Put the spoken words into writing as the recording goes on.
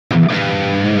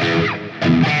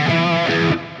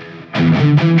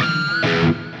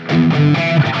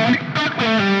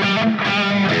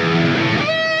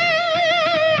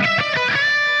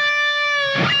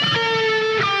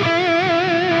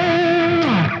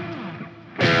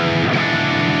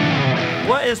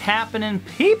is happening,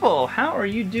 people? How are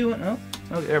you doing?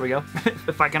 Oh, there we go.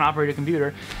 If I can operate a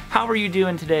computer. How are you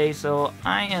doing today? So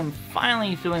I am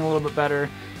finally feeling a little bit better.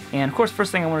 And of course,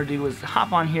 first thing I want to do is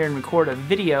hop on here and record a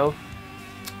video.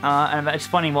 And it's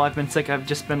funny, while I've been sick, I've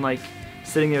just been like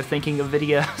sitting there thinking of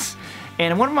videos.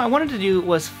 And one of I wanted to do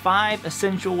was 5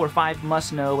 essential or 5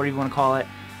 must-know, whatever you want to call it,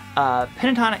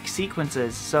 pentatonic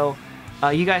sequences. So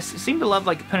you guys seem to love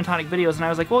like pentatonic videos, and I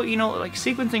was like, well, you know, like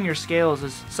sequencing your scales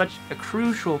is such a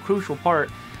crucial part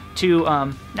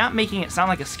to not making it sound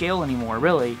like a scale anymore,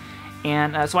 really.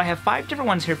 And so I have 5 different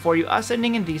ones here for you,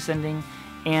 ascending and descending.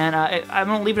 And I'm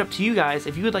going to leave it up to you guys.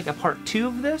 If you would like a part 2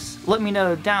 of this, let me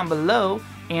know down below,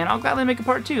 and I'll gladly make a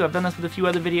part 2. I've done this with a few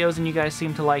other videos, and you guys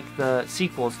seem to like the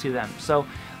sequels to them. So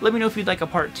let me know if you'd like a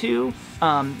part 2. You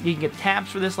can get tabs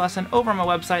for this lesson over on my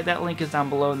website. That link is down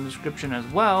below in the description as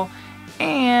well.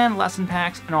 And lesson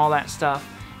packs and all that stuff.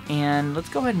 And let's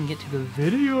go ahead and get to the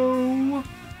video.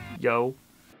 Yo.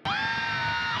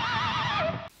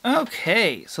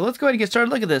 Okay, so let's go ahead and get started.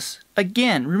 Look at this.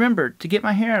 Again, remember to get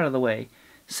my hair out of the way.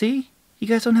 See? You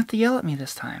guys don't have to yell at me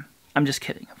this time. I'm just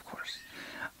kidding, of course.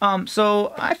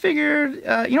 So I figured,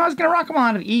 you know, I was going to rock them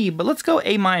out of E, but let's go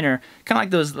A minor. Kind of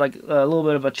like those, like a little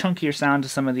bit of a chunkier sound to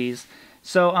some of these.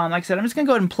 So, like I said, I'm just going to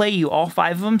go ahead and play you all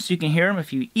 5 of them so you can hear them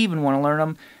if you even want to learn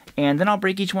them. And then I'll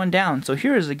break each one down. So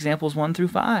here's examples 1 through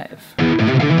 5.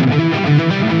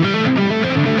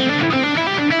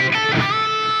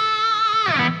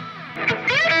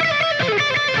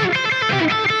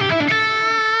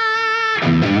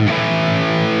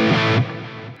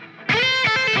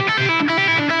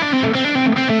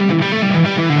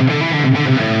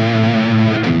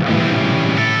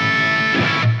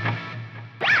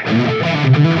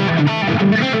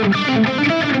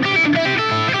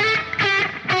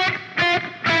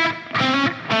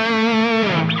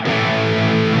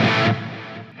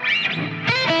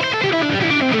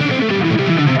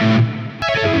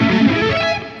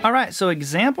 Alright, so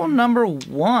example number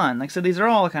 1. Like I said, these are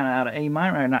all kind of out of A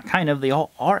minor. Or not kind of, they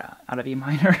all are out of A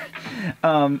minor.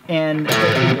 And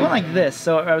it went like this.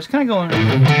 So I was kind of going...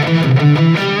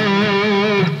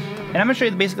 And I'm going to show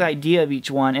you the basic idea of each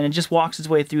one, and it just walks its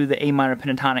way through the A minor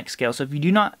pentatonic scale. So if you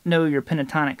do not know your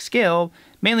pentatonic scale,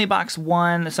 mainly box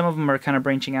 1, some of them are kind of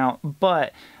branching out,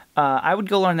 but I would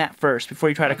go learn that first before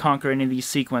you try to conquer any of these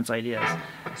sequence ideas.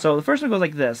 So the first one goes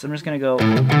like this. I'm just going to go...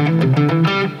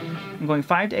 I'm going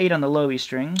 5 to 8 on the low E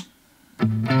string,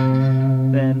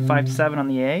 then 5 to 7 on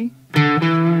the A.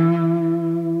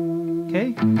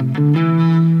 Okay.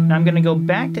 Now I'm going to go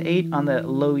back to 8 on the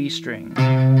low E string.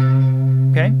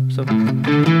 Okay, so then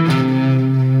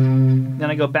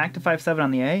I go back to 5, 7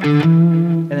 on the A,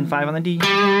 and then 5 on the D.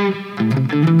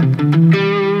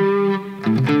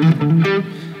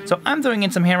 So I'm throwing in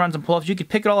some hammer-ons and pull-offs. You could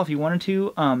pick it all if you wanted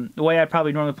to. The way I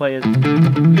probably normally play is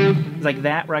like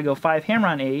that, where I go 5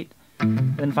 hammer-on 8,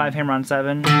 then 5 hammer-on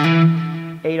 7,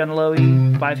 8 on the low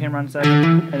E, 5 hammer-on 7,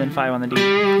 and then 5 on the D.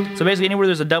 So basically anywhere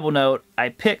there's a double note, I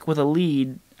pick with a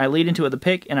lead, I lead into it with a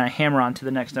pick, and I hammer on to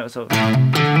the next note. So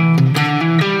then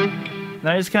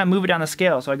I just kind of move it down the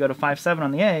scale. So I go to 5, 7 on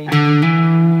the A,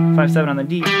 5, 7 on the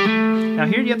D. Now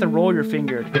here you have to roll your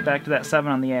finger to get back to that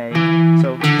 7 on the A.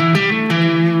 So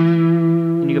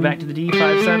then you go back to the D,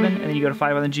 5, 7, and then you go to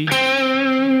 5 on the G.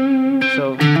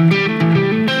 So,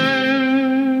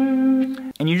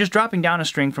 and you're just dropping down a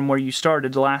string from where you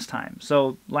started the last time.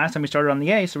 So last time we started on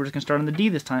the A, so we're just going to start on the D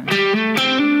this time.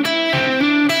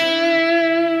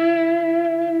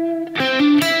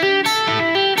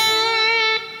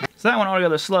 So that one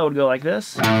altogether slow would go like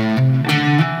this.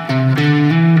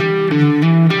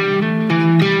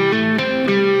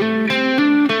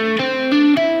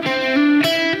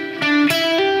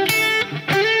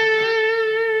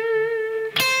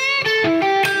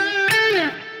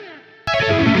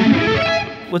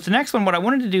 With the next one, what I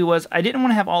wanted to do was, I didn't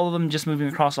want to have all of them just moving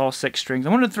across all 6 strings. I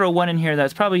wanted to throw one in here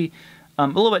that's probably a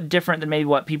little bit different than maybe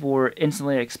what people were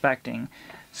instantly expecting.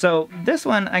 So this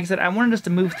one, like I said, I wanted us to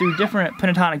move through different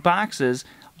pentatonic boxes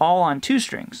all on 2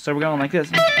 strings. So we're going like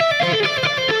this.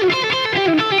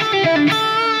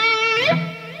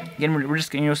 Again, we're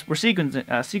just, you know, we're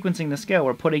sequencing the scale.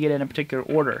 We're putting it in a particular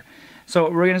order. So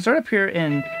we're going to start up here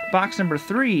in box number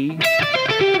 3,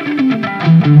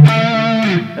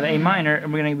 the A minor,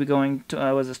 and we're going to be going to,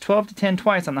 was this 12 to 10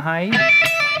 twice on the high E.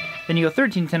 Then you go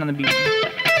 13 to 10 on the B.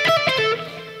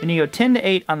 Then you go 10 to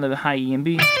 8 on the high E and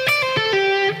B.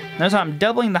 Notice how I'm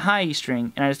doubling the high E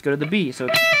string, and I just go to the B. So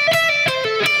now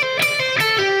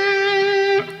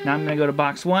I'm going to go to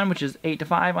box 1, which is 8 to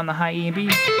 5 on the high E and B,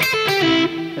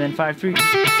 and then 5, 3,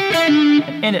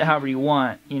 and end it however you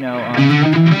want, you know.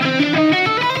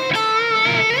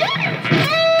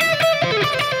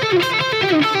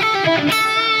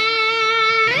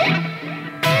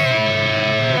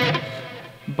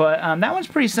 that one's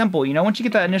pretty simple. You know, once you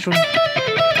get that initial...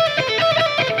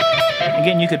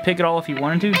 Again, you could pick it all if you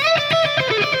wanted to.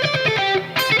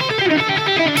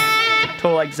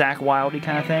 Total like Zakk Wylde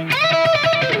kind of thing.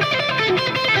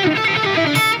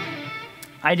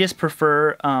 I just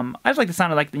prefer, I just like the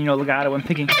sound of like, you know, legato when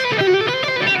picking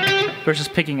versus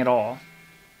picking it all.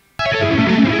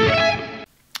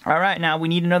 Alright, now we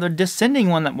need another descending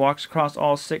one that walks across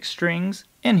all 6 strings,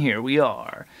 and here we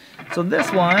are. So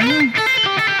this one...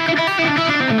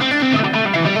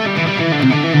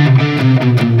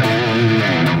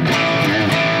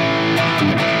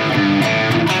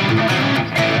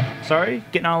 Sorry,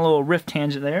 getting on a little riff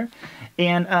tangent there.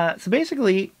 And so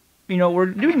basically, you know, we're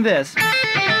doing this.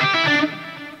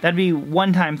 That'd be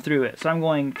one time through it. So I'm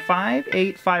going 5,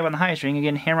 8, 5 on the high string.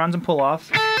 Again, hammer-ons and pull-offs.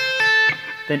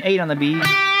 Then 8 on the B.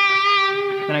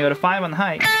 Then I go to 5 on the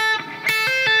high.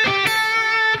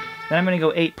 Then I'm going to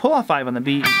go 8, pull-off 5 on the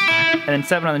B. And then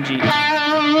 7 on the G.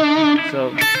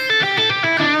 So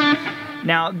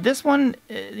now this one,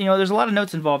 you know, there's a lot of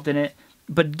notes involved in it.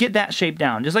 But get that shape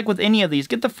down. Just like with any of these,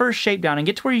 get the first shape down and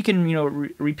get to where you can, you know,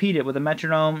 repeat it with a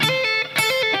metronome.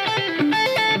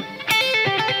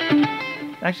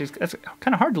 Actually, it's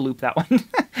kind of hard to loop that one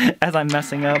as I'm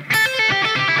messing up.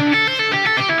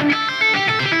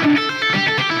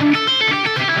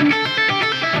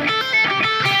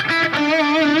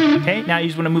 Okay, now you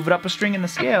just want to move it up a string in the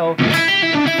scale. So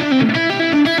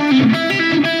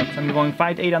I'm going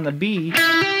 5 to 8 on the B.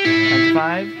 That's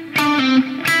 5.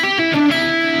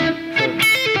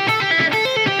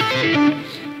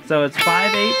 So it's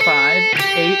 5, 8, 5,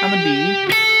 8 on the B,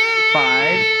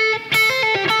 5,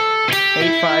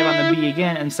 8, 5 on the B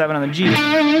again, and 7 on the G.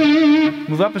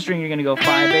 Move up a string, you're going to go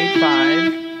 5, 8,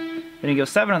 5, then you go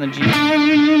 7 on the G,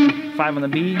 5 on the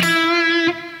B,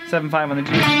 7, 5 on the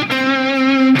G,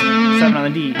 7 on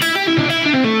the D.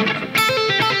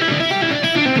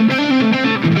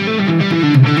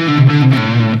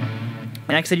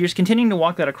 And like I said, you're just continuing to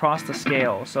walk that across the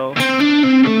scale. So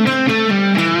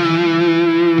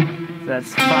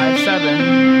that's 5,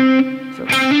 7. So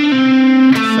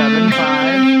 7, 5,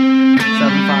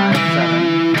 7, 5,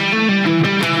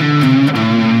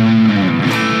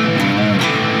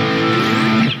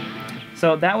 7.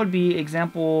 So that would be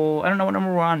example, I don't know what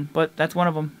number we're on, but that's one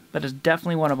of them. That is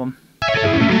definitely one of them.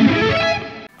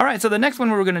 Alright, so the next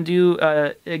one we're going to do,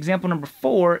 example number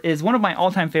 4, is one of my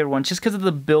all-time favorite ones, just because of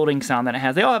the building sound that it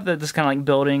has. They all have this kind of like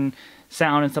building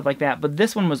sound and stuff like that, but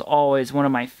this one was always one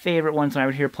of my favorite ones when I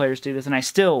would hear players do this, and I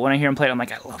still, when I hear them play it, I'm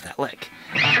like, I love that lick.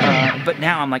 But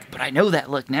now I'm like, but I know that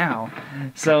lick now.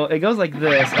 So it goes like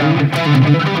this.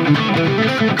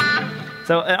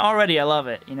 So already I love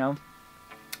it, you know.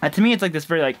 To me, it's like this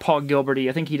very like Paul Gilbert-y.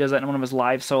 I think he does that in one of his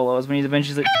live solos when he's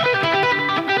eventually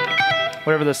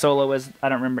whatever the solo is, I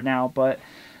don't remember now, but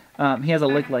he has a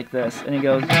lick like this, and he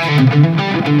goes.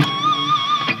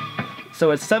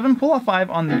 So it's 7 pull off 5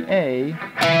 on the A,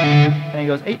 and he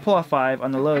goes 8 pull off 5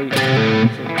 on the low E.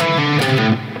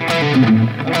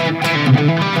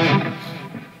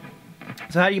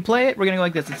 So how do you play it? We're gonna go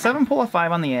like this. It's 7 pull off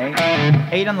 5 on the A,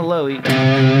 8 on the low E.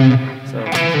 So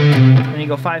then you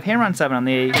go 5 hammer on 7 on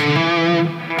the A. Then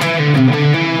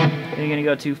you're gonna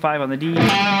go to 5 on the D.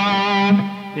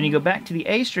 Then you go back to the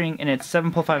A string, and it's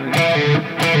 7 pull 5 on the D.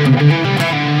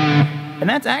 And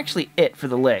that's actually it for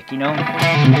the lick, you know?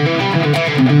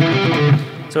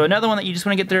 So another one that you just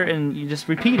want to get there and you just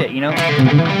repeat it, you know?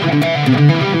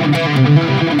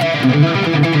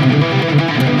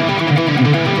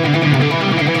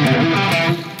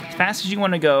 As fast as you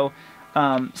want to go.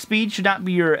 Speed should not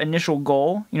be your initial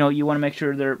goal. You know, you want to make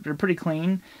sure they're pretty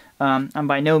clean. I'm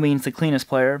by no means the cleanest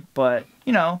player, but,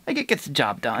 you know, it gets the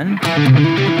job done.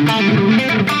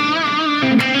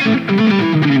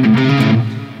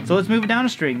 So let's move it down a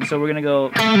string. So we're going to go...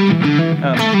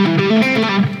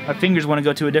 my fingers want to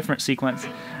go to a different sequence.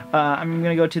 I'm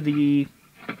going to go to the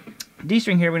D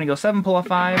string here. We're going to go 7 pull off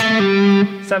 5,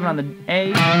 7 on the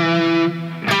A.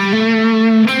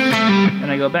 Then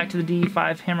I go back to the D,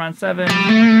 5 hammer on 7,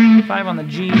 5 on the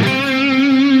G,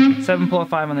 7 pull off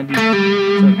 5 on the D. So,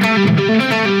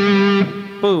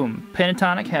 boom,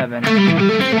 pentatonic heaven.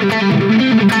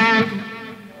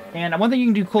 And one thing you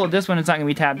can do cool at this one, it's not going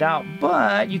to be tabbed out,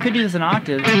 but you could do this in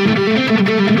octave.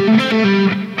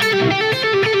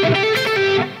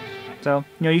 So,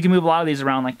 you know, you can move a lot of these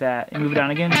around like that and move it down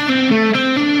again.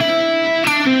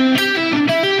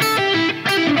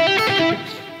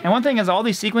 And one thing is, all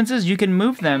these sequences, you can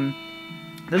move them.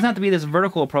 It doesn't have to be this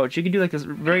vertical approach. You can do like this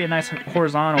very nice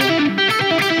horizontal.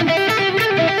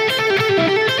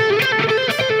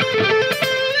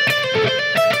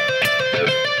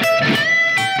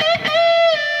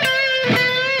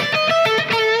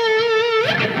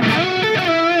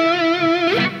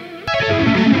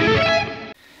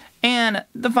 then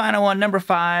the final one, number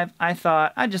 5, I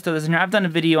thought I'd just throw this in here. I've done a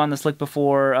video on this lick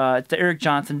before. It's the Eric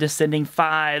Johnson Descending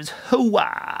 5s.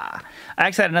 Hooah! I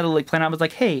actually had another lick planned. I was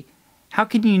like, hey, how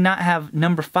can you not have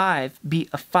number 5 be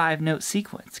a 5-note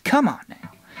sequence? Come on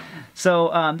now.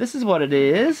 So this is what it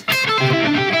is.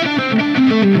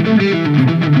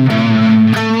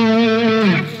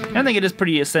 And I think it is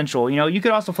pretty essential. You know, you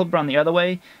could also flip it around the other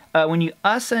way. When you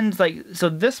ascend, like, so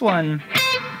this one,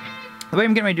 the way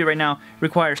I'm getting ready to do it right now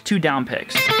requires 2 down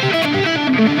picks.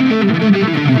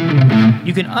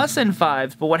 You can ascend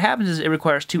 5s, but what happens is it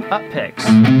requires 2 up picks.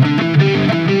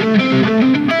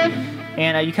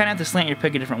 And you kind of have to slant your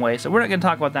pick a different way. So we're not going to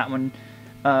talk about that one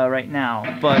right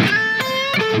now. But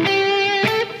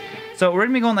so we're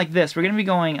going to be going like this. We're going to be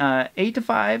going 8 to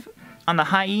 5 on the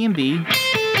high E and B,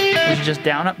 which is just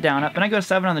down, up, down, up. And I go to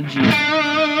 7 on the G.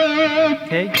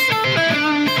 Okay?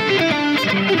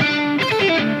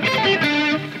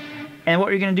 And what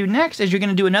you're going to do next is you're going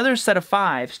to do another set of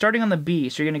 5, starting on the B.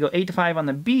 So you're going to go 8 to 5 on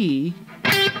the B,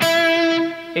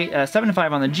 7 to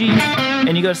 5 on the G,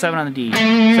 and you go to 7 on the D. So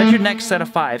that's your next set of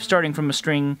 5, starting from a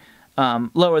string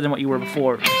lower than what you were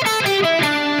before.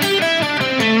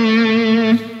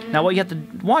 Now what you have to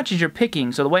watch is your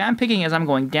picking. So the way I'm picking is I'm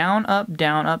going down, up,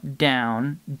 down, up,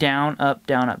 down, down, up,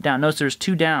 down, up, down. Notice there's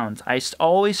 2 downs. I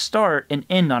always start and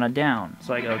end on a down.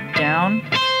 So I go down,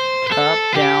 up,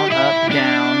 down, up,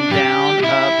 down, down,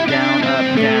 up, down,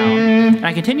 up, down. And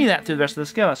I continue that through the rest of the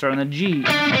scale. I start on the G.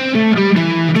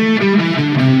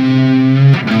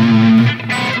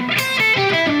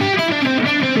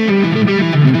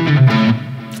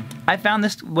 I found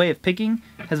this way of picking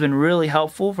has been really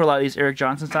helpful for a lot of these Eric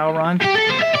Johnson style runs.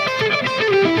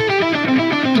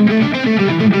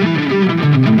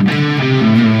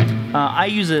 I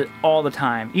use it all the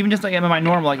time, even just like in my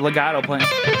normal like legato playing.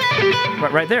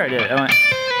 Right there I did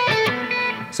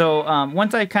it. So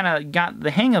once I kind of got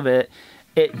the hang of it,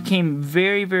 it became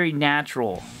very, very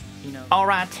natural. You know.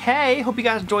 Alright, hey, hope you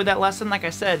guys enjoyed that lesson. Like I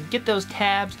said, get those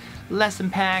tabs, lesson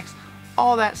packs,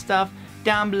 all that stuff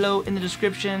down below in the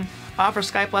description. I offer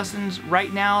Skype lessons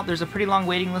right now. There's a pretty long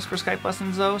waiting list for Skype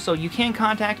lessons though, so you can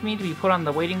contact me to be put on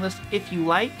the waiting list if you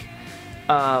like.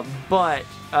 But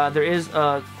there is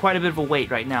quite a bit of a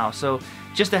wait right now, so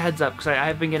just a heads up, because I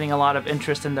have been getting a lot of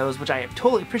interest in those, which I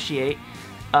totally appreciate.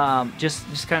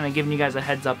 Just kind of giving you guys a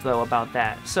heads up though about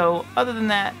that. So other than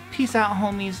that, peace out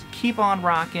homies, keep on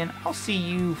rocking. I'll see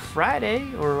you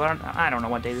Friday, or I don't know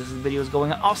what day this video is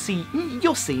going on.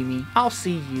 You'll see me. I'll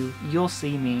see you, you'll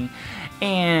see me,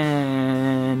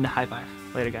 and high five.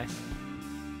 Later guys.